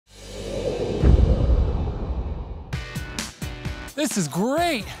This is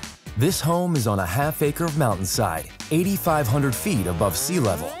great. This home is on a half-acre of mountainside, 8,500 feet above sea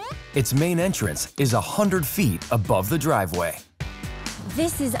level. Its main entrance is 100 feet above the driveway.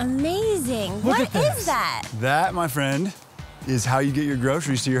 This is amazing. What is that? That, my friend, is how you get your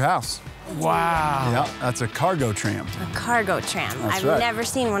groceries to your house. Wow. Yeah, that's a cargo tram. A cargo tram. That's I've right. never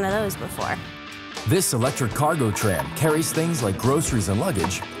seen one of those before. This electric cargo tram carries things like groceries and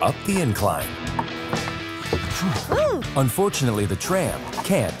luggage up the incline. Ooh, Unfortunately, the tram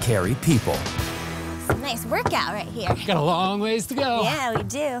can't carry people. it's a nice workout right here. Got a long ways to go. Yeah, we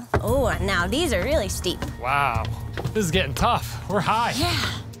do. Oh, now these are really steep. Wow. This is getting tough. We're high. Yeah.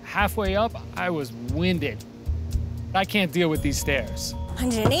 Halfway up, I was winded. I can't deal with these stairs.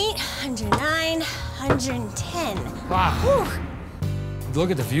 108, 109, 110. Wow. Whew.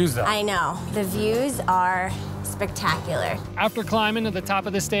 Look at the views, though. I know. The views are spectacular. After climbing to the top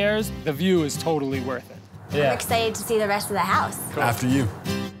of the stairs, the view is totally worth it. I'm excited to see the rest of the house. Cool. After you.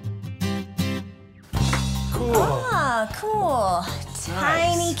 Cool. Oh, cool.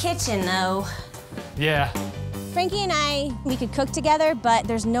 Tiny kitchen, though. Yeah. Frankie and I, we could cook together, but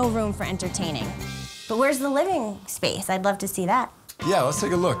there's no room for entertaining. But where's the living space? I'd love to see that. Yeah, let's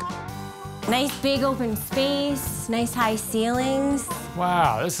take a look. Nice big open space, nice high ceilings.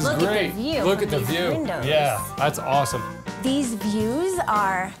 Wow, this is Look at the great. view Look from at the these view. windows. Yeah, that's awesome. These views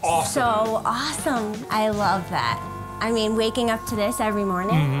are Awesome. so awesome. I love that. I mean, waking up to this every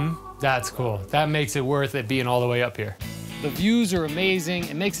morning. That's cool. That makes it worth it being all the way up here. The views are amazing.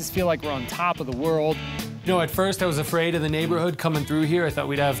 It makes us feel like we're on top of the world. You know, at first I was afraid of the neighborhood coming through here. I thought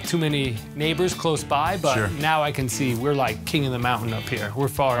we'd have too many neighbors close by, but Sure. now I can see we're like king of the mountain up here. We're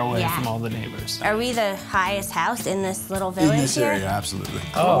far away Yeah. from all the neighbors. Are we the highest house in this little In village this here? area, absolutely.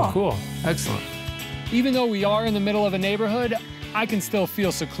 Oh, cool. Excellent. Even though we are in the middle of a neighborhood, I can still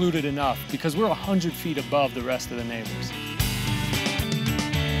feel secluded enough because we're 100 feet above the rest of the neighbors.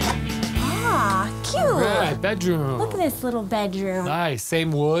 Ah, cute. Right, bedroom. Look at this little bedroom. Nice,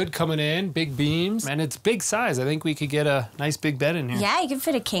 same wood coming in, big beams, and it's big size. I think we could get a nice big bed in here. Yeah, you could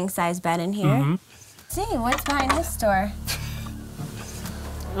fit a king-size bed in here. Let's see, what's behind this door?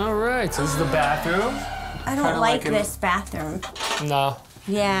 All right, so this is the bathroom. I don't Kinda like like an- this bathroom. No.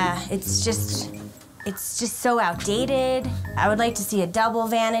 Yeah, it's just so outdated. I would like to see a double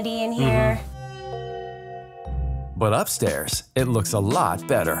vanity in here. But upstairs, it looks a lot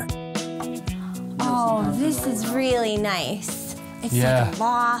better. Oh, this is really nice. It's Yeah. like a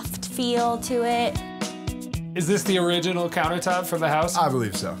loft feel to it. Is this the original countertop for the house? I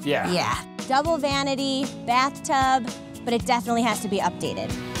believe so. Yeah. Yeah. Double vanity, bathtub, but it definitely has to be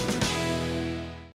updated.